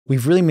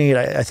we've really made,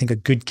 I think, a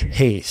good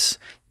case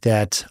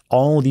that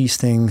all these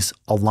things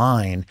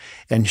align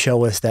and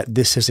show us that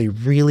this is a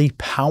really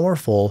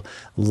powerful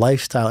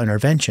lifestyle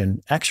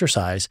intervention,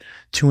 exercise,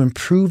 to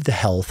improve the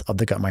health of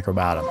the gut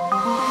microbiota.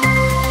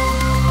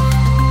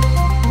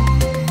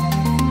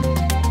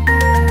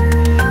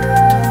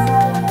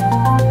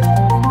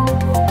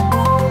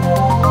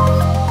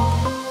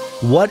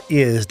 What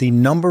is the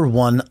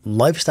 #1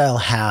 lifestyle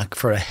hack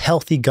for a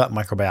healthy gut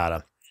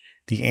microbiota?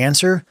 The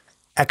answer: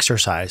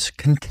 exercise.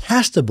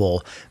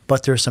 Contestable,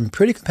 but there's some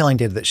pretty compelling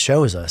data that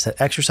shows us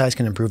that exercise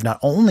can improve not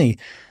only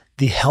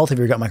the health of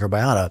your gut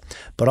microbiota,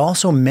 but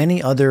also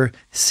many other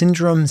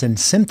syndromes and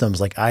symptoms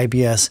like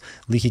IBS,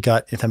 leaky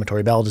gut,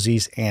 inflammatory bowel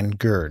disease, and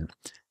GERD.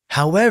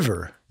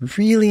 However,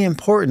 really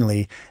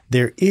importantly,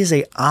 there is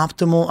an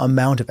optimal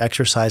amount of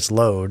exercise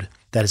load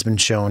that has been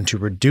shown to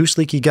reduce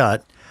leaky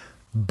gut.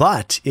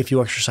 But if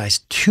you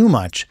exercise too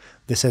much,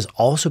 this has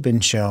also been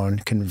shown,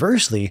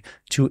 conversely,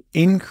 to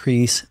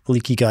increase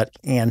leaky gut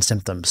and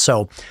symptoms.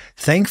 So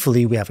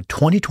thankfully, we have a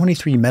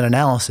 2023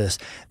 meta-analysis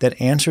that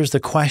answers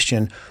the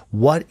question,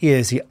 what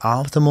is the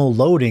optimal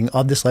loading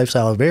of this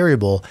lifestyle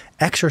variable,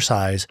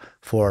 exercise,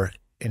 for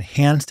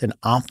enhanced and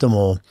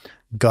optimal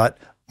gut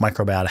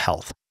microbiota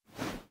health?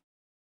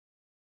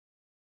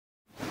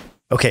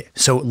 Okay,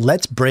 so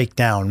let's break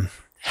down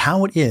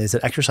how it is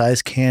that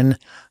exercise can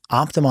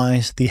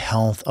optimize the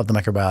health of the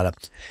microbiota.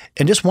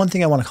 And just one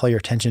thing I want to call your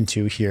attention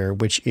to here,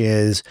 which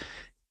is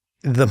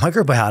the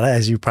microbiota,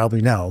 as you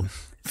probably know,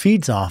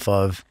 feeds off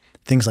of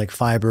things like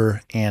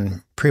fiber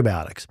and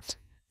prebiotics.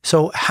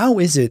 So how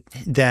is it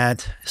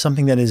that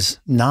something that is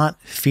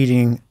not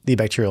feeding the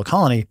bacterial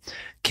colony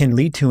can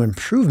lead to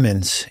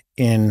improvements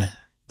in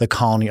the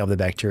colony of the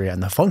bacteria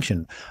and the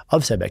function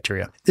of said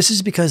bacteria? This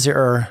is because there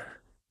are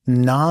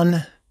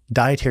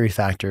non-dietary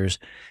factors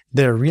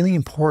that are really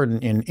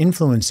important in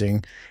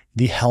influencing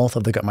the health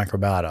of the gut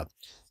microbiota.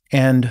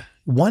 And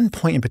one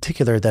point in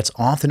particular that's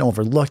often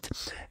overlooked,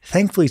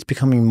 thankfully it's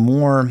becoming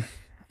more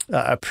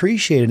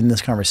appreciated in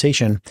this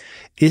conversation,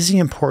 is the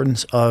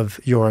importance of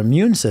your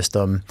immune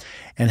system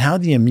and how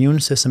the immune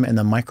system and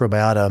the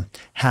microbiota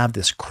have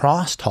this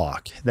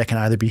crosstalk that can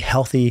either be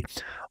healthy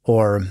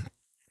or,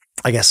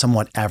 I guess,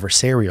 somewhat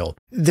adversarial.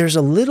 There's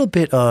a little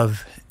bit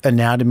of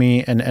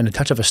anatomy and a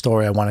touch of a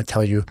story I want to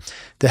tell you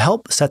to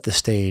help set the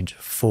stage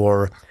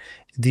for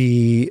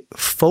the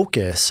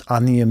focus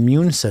on the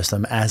immune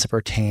system as it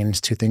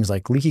pertains to things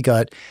like leaky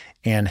gut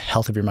and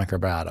health of your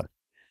microbiota.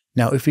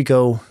 Now, if we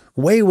go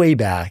way, way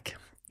back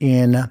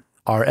in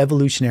our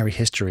evolutionary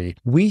history,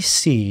 we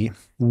see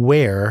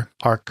where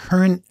our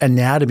current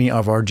anatomy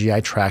of our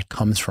GI tract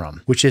comes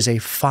from, which is a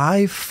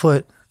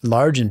 5-foot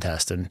large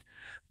intestine,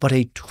 but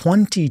a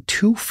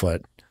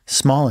 22-foot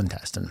small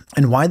intestine.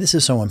 And why this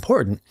is so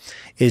important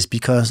is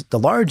because the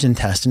large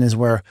intestine is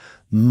where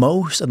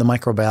most of the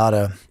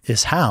microbiota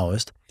is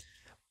housed,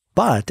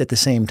 but at the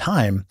same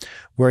time,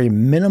 where a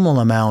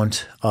minimal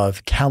amount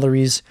of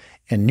calories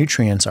and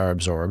nutrients are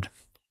absorbed.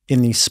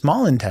 In the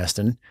small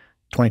intestine,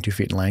 22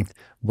 feet in length,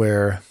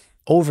 where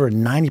over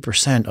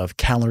 90% of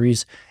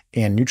calories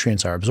and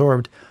nutrients are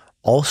absorbed,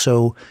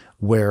 also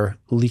where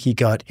leaky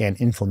gut and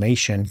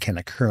inflammation can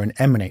occur and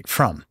emanate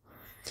from.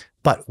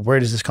 But where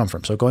does this come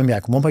from? So going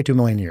back 1.2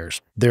 million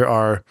years, there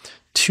are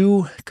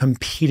two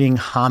competing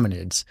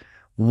hominids,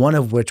 one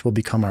of which will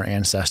become our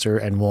ancestor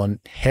and will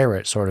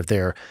inherit sort of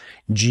their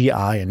GI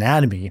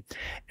anatomy,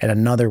 and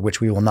another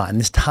which we will not. And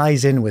this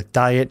ties in with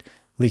diet,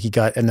 leaky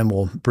gut, and then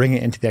we'll bring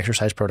it into the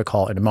exercise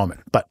protocol in a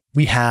moment. But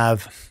we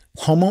have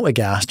Homo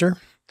ergaster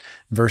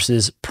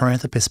versus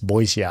Paranthropus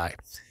boisei.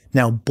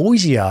 Now,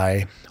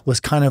 boisei was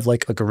kind of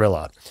like a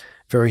gorilla.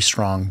 Very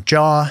strong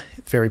jaw,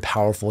 very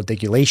powerful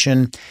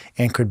digulation,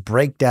 and could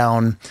break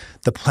down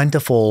the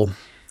plentiful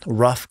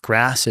rough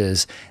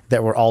grasses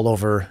that were all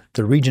over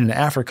the region in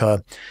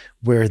Africa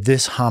where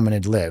this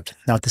hominid lived.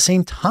 Now, at the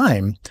same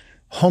time,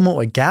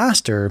 Homo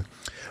ergaster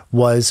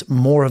was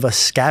more of a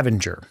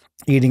scavenger,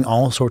 eating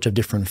all sorts of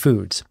different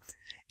foods.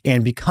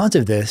 And because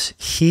of this,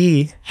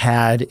 he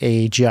had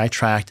a GI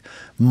tract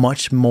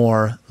much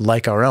more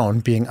like our own,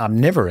 being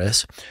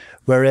omnivorous,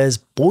 whereas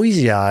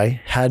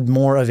boisei had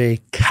more of a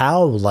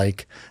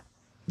cow-like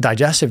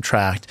digestive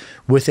tract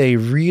with a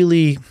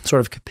really sort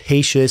of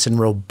capacious and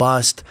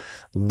robust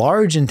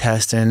large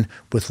intestine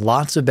with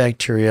lots of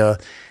bacteria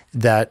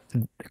that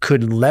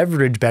could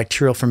leverage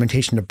bacterial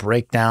fermentation to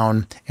break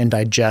down and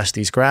digest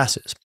these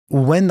grasses.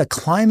 When the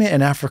climate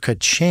in Africa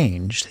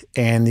changed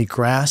and the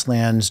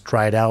grasslands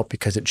dried out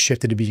because it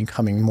shifted to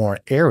becoming more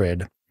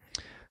arid,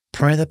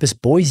 Paranthropus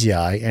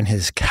boisei and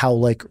his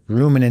cow-like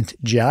ruminant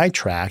GI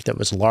tract that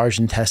was large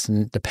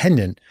intestine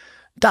dependent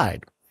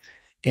died.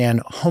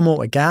 And Homo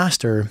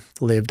ergaster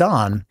lived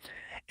on,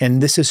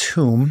 and this is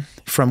from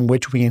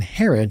which we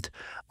inherit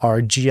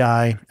our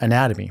GI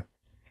anatomy.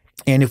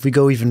 And if we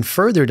go even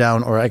further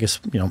down, or I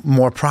guess,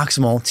 more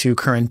proximal to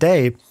current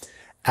day,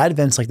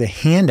 advents like the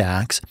hand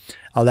axe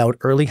allowed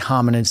early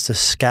hominids to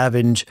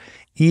scavenge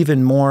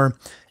even more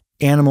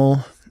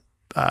animal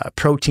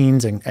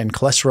proteins and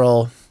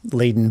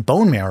cholesterol-laden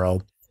bone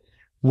marrow,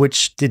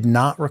 which did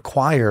not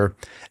require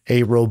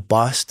a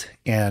robust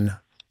and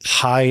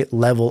high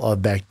level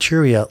of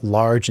bacteria,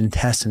 large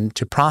intestine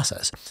to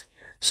process.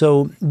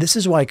 So this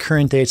is why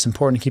current day it's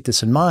important to keep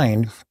this in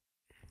mind,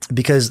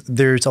 because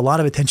there's a lot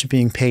of attention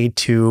being paid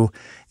to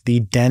the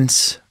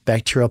dense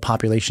bacterial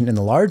population in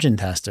the large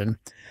intestine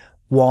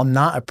while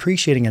not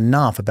appreciating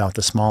enough about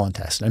the small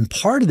intestine. And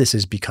part of this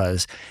is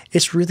because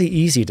it's really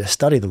easy to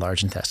study the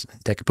large intestine.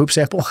 Take a poop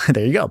sample,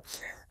 there you go.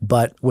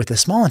 But with the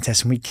small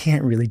intestine, we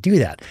can't really do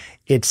that.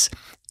 It's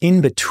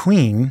in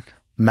between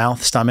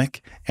mouth,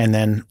 stomach, and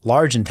then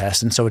large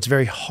intestine, so it's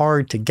very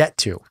hard to get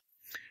to.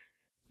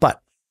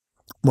 But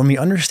when we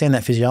understand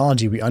that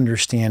physiology, we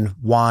understand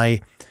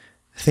why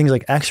things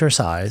like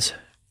exercise,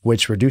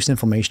 which reduce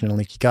inflammation and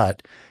leaky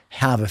gut,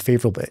 have a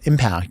favorable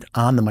impact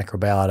on the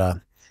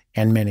microbiota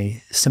and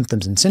many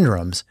symptoms and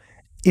syndromes,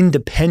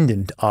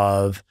 independent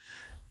of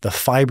the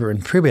fiber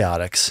and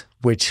prebiotics,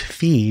 which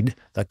feed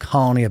the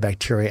colony of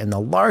bacteria in the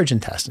large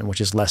intestine,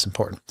 which is less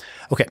important.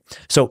 Okay,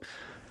 so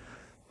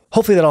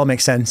hopefully that all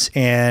makes sense.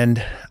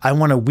 And I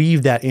want to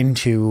weave that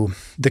into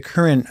the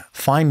current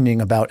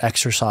finding about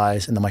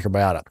exercise in the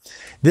microbiota.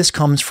 This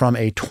comes from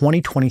a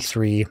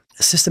 2023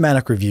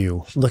 systematic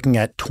review looking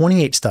at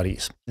 28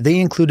 studies.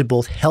 They included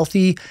both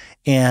healthy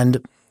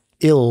and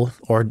ill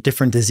or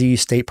different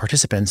disease state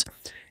participants,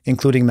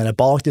 including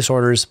metabolic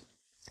disorders,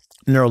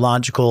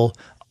 neurological,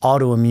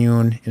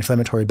 autoimmune,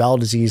 inflammatory bowel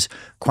disease,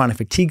 chronic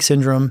fatigue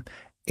syndrome,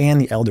 and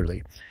the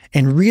elderly.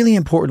 And really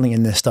importantly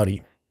in this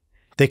study,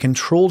 they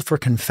controlled for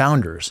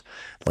confounders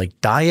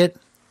like diet,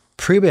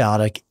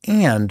 prebiotic,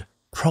 and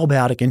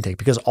probiotic intake,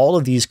 because all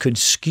of these could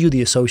skew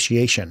the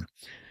association.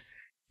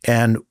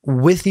 And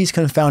with these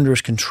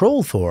confounders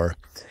controlled for,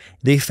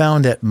 they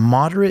found that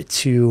moderate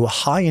to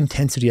high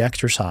intensity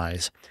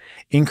exercise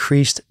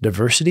increased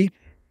diversity,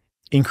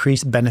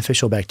 increased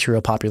beneficial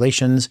bacterial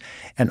populations,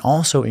 and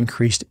also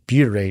increased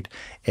butyrate,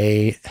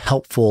 a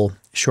helpful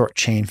short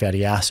chain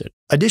fatty acid.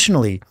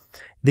 Additionally,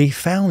 they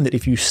found that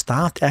if you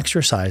stopped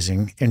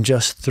exercising in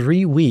just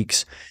 3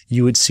 weeks,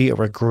 you would see a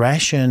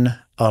regression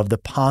of the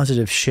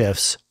positive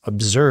shifts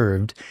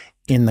observed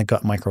in the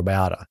gut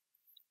microbiota.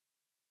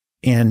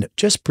 And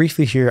just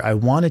briefly here, I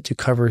wanted to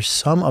cover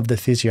some of the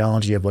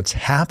physiology of what's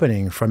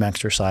happening from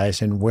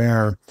exercise and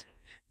where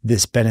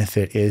this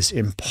benefit is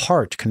in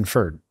part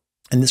conferred.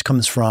 And this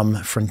comes from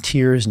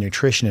Frontiers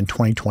Nutrition in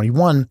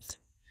 2021.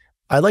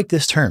 I like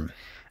this term,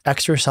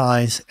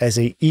 exercise as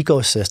an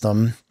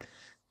ecosystem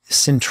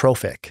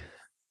syntrophic,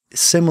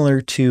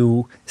 similar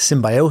to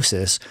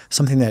symbiosis,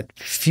 something that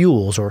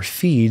fuels or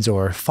feeds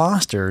or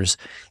fosters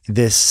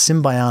this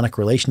symbiotic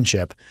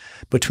relationship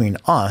between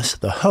us,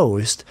 the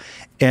host,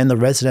 and the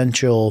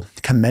residential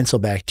commensal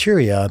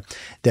bacteria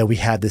that we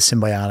have this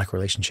symbiotic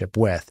relationship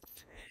with.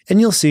 And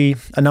you'll see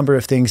a number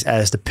of things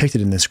as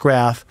depicted in this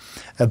graph: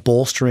 a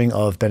bolstering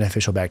of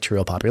beneficial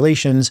bacterial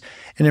populations,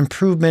 an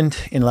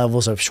improvement in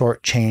levels of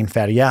short-chain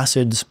fatty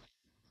acids,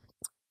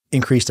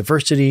 increased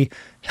diversity,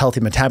 healthy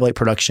metabolite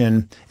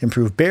production,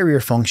 improved barrier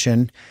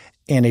function,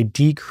 and a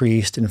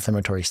decreased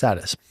inflammatory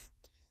status.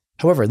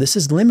 However, this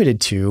is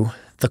limited to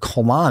the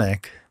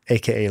colonic,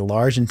 aka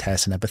large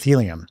intestine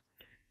epithelium.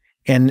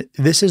 And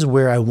this is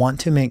where I want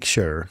to make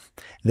sure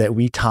that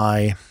we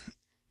tie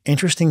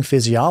interesting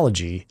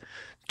physiology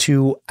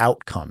to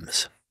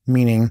outcomes,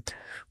 meaning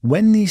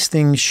when these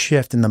things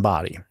shift in the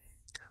body,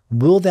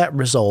 will that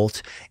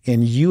result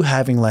in you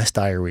having less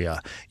diarrhea,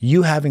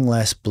 you having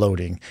less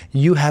bloating,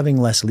 you having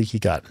less leaky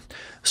gut?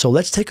 So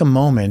let's take a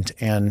moment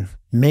and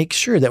make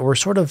sure that we're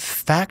sort of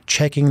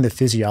fact-checking the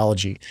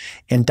physiology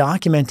and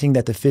documenting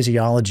that the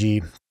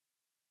physiology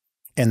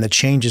and the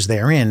changes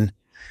therein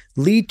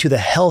lead to the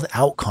health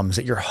outcomes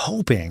that you're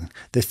hoping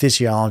the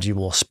physiology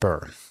will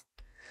spur.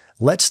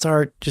 Let's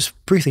start just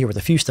briefly here with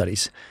a few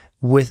studies.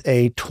 With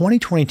a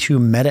 2022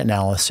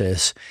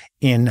 meta-analysis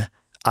in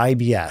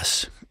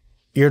IBS,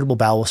 irritable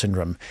bowel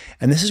syndrome.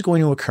 And this is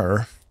going to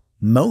occur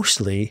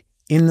mostly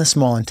in the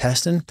small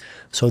intestine.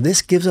 So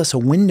this gives us a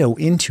window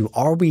into,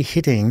 are we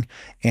hitting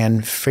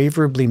and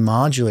favorably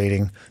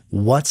modulating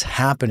what's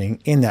happening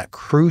in that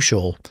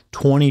crucial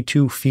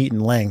 22 feet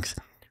in length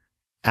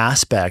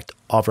aspect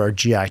of our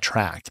GI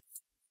tract.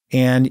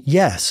 And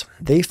yes,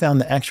 they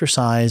found that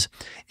exercise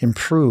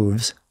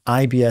improves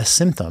IBS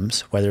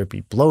symptoms, whether it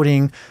be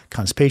bloating,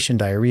 constipation,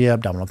 diarrhea,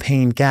 abdominal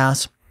pain,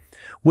 gas,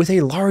 with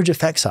a large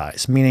effect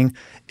size, meaning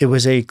it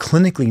was a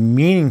clinically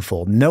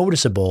meaningful,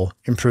 noticeable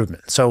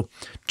improvement. So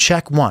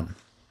check one.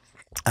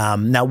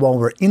 Now, while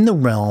we're in the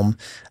realm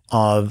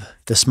of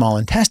the small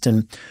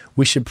intestine,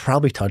 we should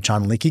probably touch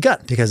on leaky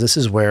gut, because this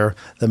is where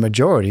the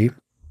majority,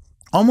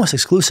 almost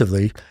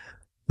exclusively,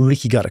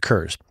 leaky gut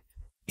occurs.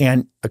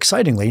 And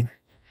excitingly,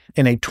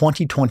 in a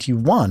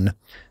 2021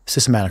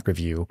 systematic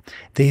review,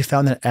 they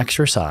found that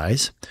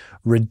exercise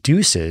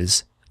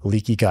reduces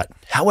leaky gut.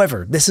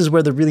 However, this is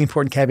where the really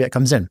important caveat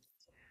comes in.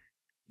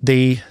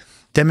 They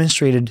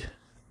demonstrated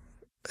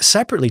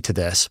separately to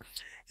this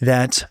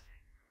that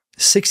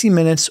 60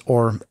 minutes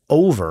or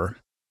over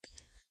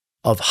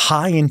of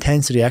high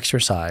intensity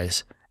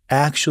exercise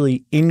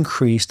actually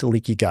increased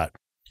leaky gut.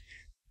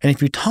 And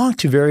if you talk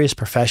to various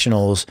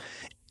professionals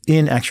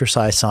in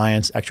exercise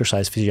science,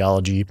 exercise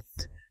physiology,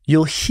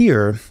 you'll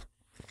hear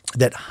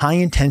that high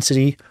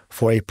intensity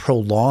for a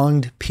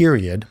prolonged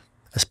period,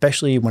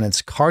 especially when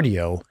it's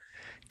cardio,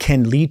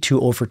 can lead to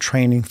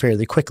overtraining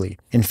fairly quickly.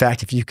 In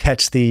fact, if you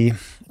catch the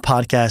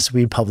podcast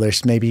we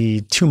published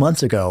maybe 2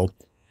 months ago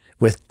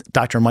with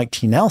Dr. Mike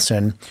T.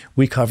 Nelson,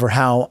 we cover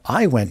how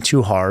I went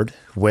too hard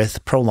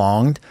with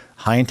prolonged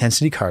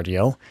high-intensity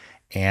cardio.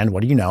 And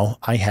what do you know?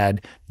 I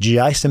had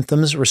GI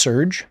symptoms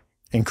resurge,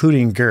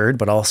 including GERD,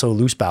 but also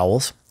loose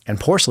bowels and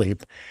poor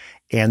sleep.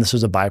 And this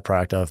was a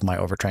byproduct of my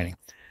overtraining.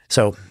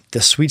 So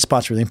the sweet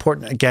spot's really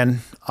important. Again,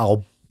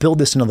 I'll build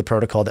this into the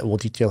protocol that we'll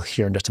detail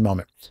here in just a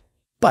moment.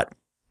 But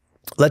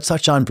let's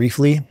touch on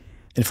briefly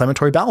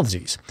inflammatory bowel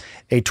disease.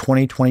 A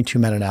 2022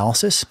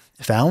 meta-analysis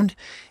found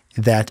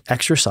that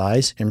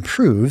exercise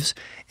improves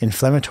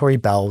inflammatory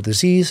bowel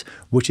disease,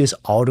 which is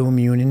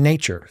autoimmune in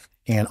nature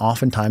and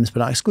oftentimes, but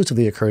not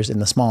exclusively, occurs in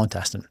the small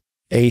intestine.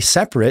 A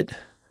separate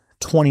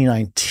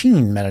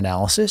 2019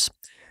 meta-analysis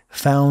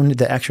found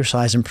that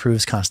exercise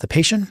improves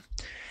constipation.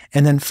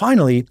 And then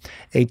finally,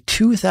 a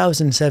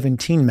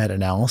 2017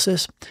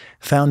 meta-analysis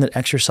found that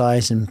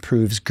exercise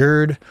improves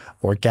GERD,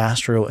 or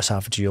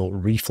gastroesophageal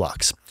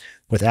reflux,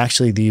 with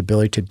actually the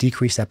ability to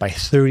decrease that by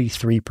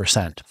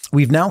 33%.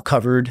 We've now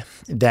covered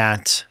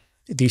that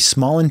the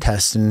small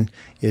intestine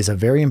is a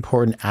very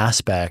important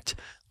aspect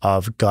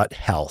of gut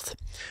health.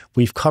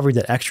 We've covered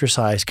that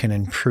exercise can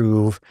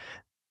improve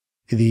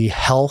the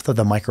health of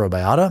the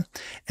microbiota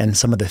and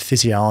some of the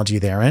physiology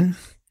therein.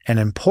 And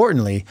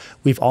importantly,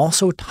 we've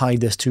also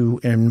tied this to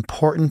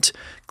important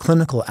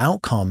clinical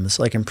outcomes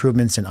like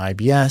improvements in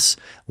IBS,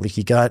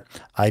 leaky gut,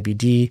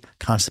 IBD,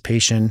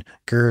 constipation,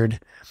 GERD.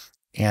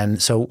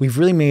 And so we've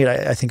really made,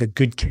 I think, a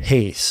good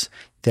case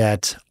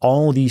that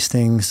all these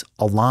things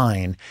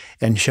align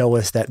and show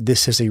us that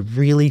this is a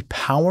really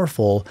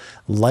powerful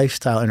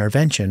lifestyle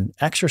intervention,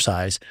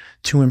 exercise,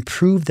 to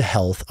improve the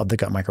health of the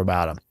gut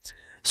microbiota.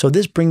 So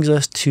this brings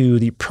us to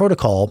the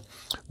protocol,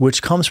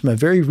 which comes from a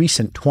very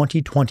recent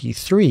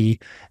 2023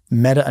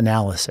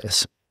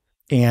 meta-analysis.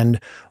 And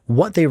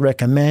what they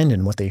recommend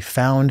and what they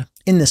found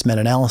in this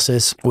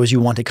meta-analysis was you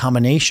want a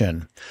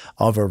combination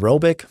of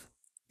aerobic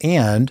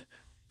and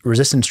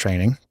resistance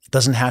training. It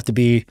doesn't have to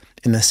be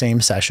in the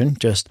same session,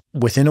 just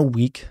within a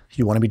week,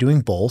 you want to be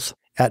doing both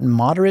at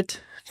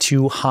moderate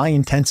to high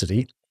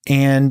intensity,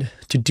 and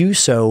to do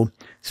so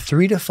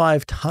 3 to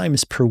 5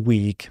 times per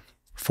week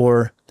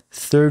for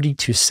 30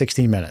 to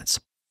 60 minutes.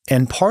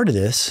 And part of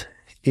this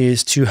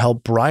is to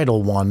help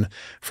bridle one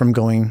from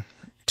going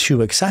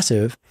too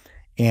excessive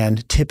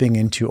and tipping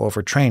into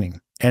overtraining.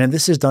 And if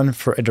this is done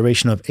for a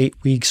duration of 8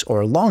 weeks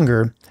or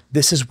longer,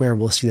 this is where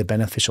we'll see the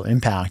beneficial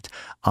impact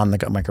on the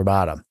gut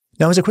microbiota.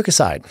 Now, as a quick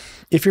aside,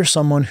 if you're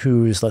someone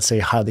who's, let's say,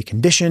 highly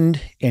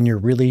conditioned and you're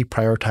really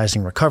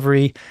prioritizing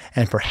recovery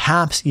and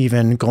perhaps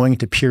even going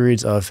into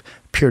periods of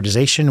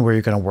periodization where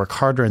you're going to work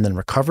harder and then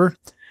recover,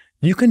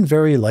 you can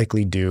very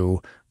likely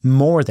do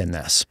more than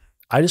this.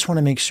 I just want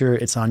to make sure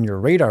it's on your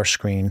radar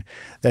screen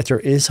that there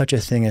is such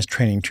a thing as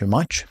training too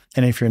much.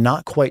 And if you're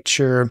not quite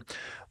sure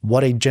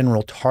what a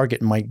general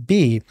target might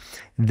be,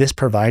 this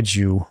provides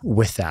you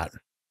with that.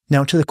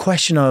 Now, to the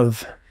question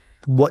of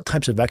what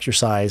types of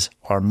exercise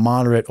are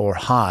moderate or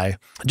high,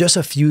 just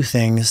a few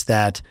things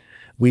that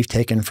we've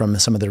taken from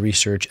some of the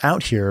research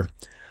out here.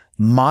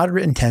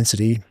 Moderate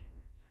intensity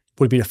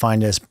would be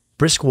defined as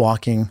brisk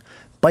walking,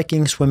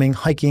 biking, swimming,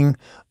 hiking,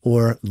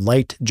 or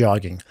light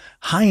jogging.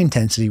 High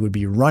intensity would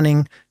be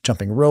running,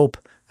 jumping rope,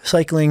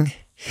 cycling,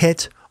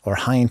 HIIT, or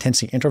high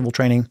intensity interval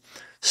training,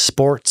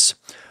 sports,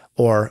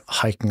 or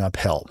hiking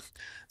uphill.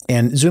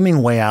 And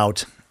zooming way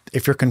out,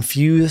 if you're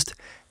confused,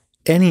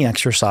 any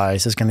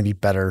exercise is going to be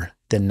better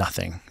than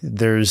nothing.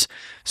 There's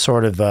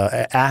sort of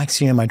an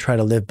axiom I try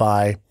to live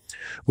by,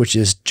 which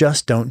is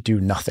just don't do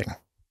nothing,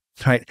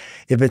 right?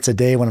 If it's a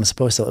day when I'm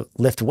supposed to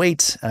lift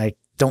weights and I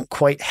don't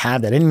quite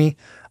have that in me,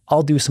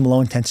 I'll do some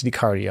low intensity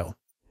cardio.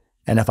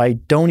 And if I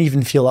don't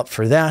even feel up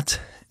for that,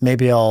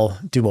 maybe I'll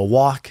do a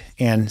walk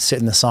and sit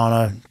in the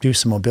sauna, do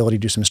some mobility,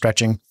 do some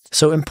stretching.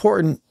 So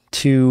important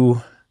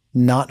to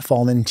not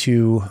fall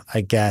into,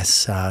 I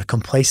guess,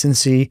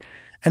 complacency,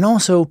 and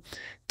also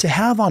to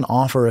have on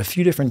offer a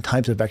few different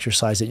types of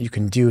exercise that you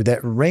can do that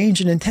range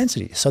in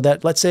intensity. So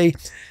that, let's say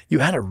you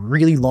had a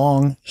really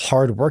long,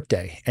 hard work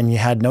day and you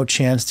had no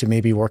chance to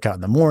maybe work out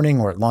in the morning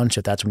or at lunch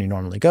if that's when you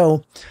normally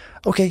go.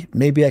 Okay,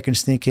 maybe I can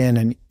sneak in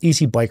an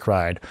easy bike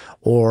ride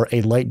or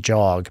a light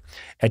jog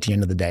at the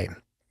end of the day.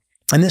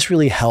 And this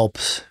really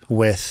helps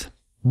with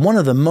one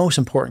of the most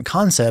important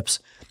concepts,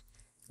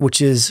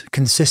 which is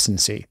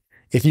consistency.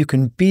 If you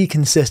can be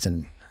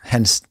consistent,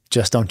 hence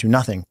just don't do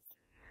nothing,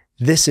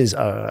 this is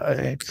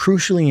a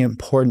crucially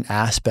important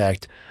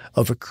aspect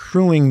of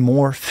accruing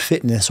more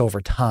fitness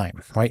over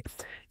time, right?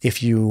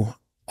 If you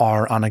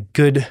are on a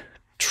good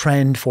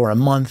trend for a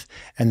month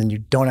and then you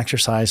don't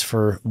exercise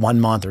for 1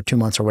 month or 2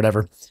 months or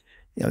whatever,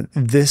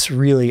 this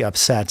really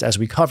upsets. As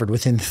we covered,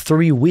 within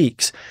 3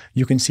 weeks,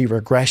 you can see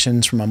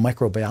regressions from a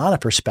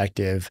microbiota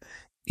perspective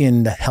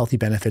in the healthy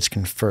benefits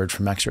conferred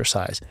from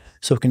exercise.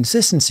 So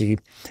consistency,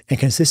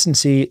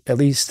 at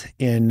least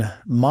in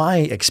my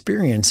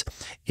experience,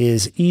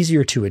 is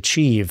easier to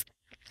achieve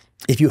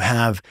if you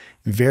have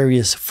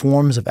various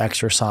forms of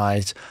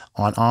exercise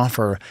on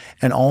offer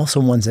and also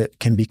ones that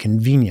can be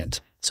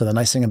convenient. So the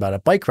nice thing about a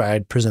bike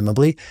ride,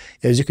 presumably,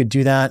 is you could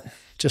do that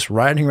just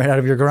riding right out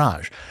of your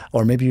garage.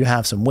 Or maybe you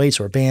have some weights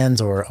or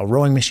bands or a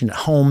rowing machine at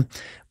home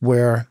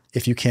where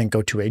if you can't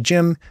go to a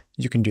gym,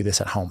 you can do this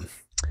at home.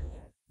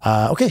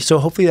 Okay, so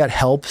hopefully that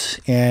helps.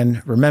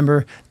 And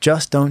remember,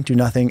 just don't do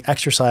nothing.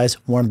 Exercise,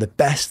 one of the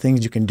best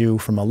things you can do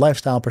from a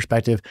lifestyle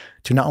perspective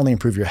to not only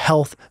improve your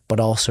health, but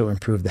also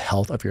improve the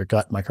health of your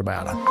gut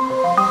microbiota.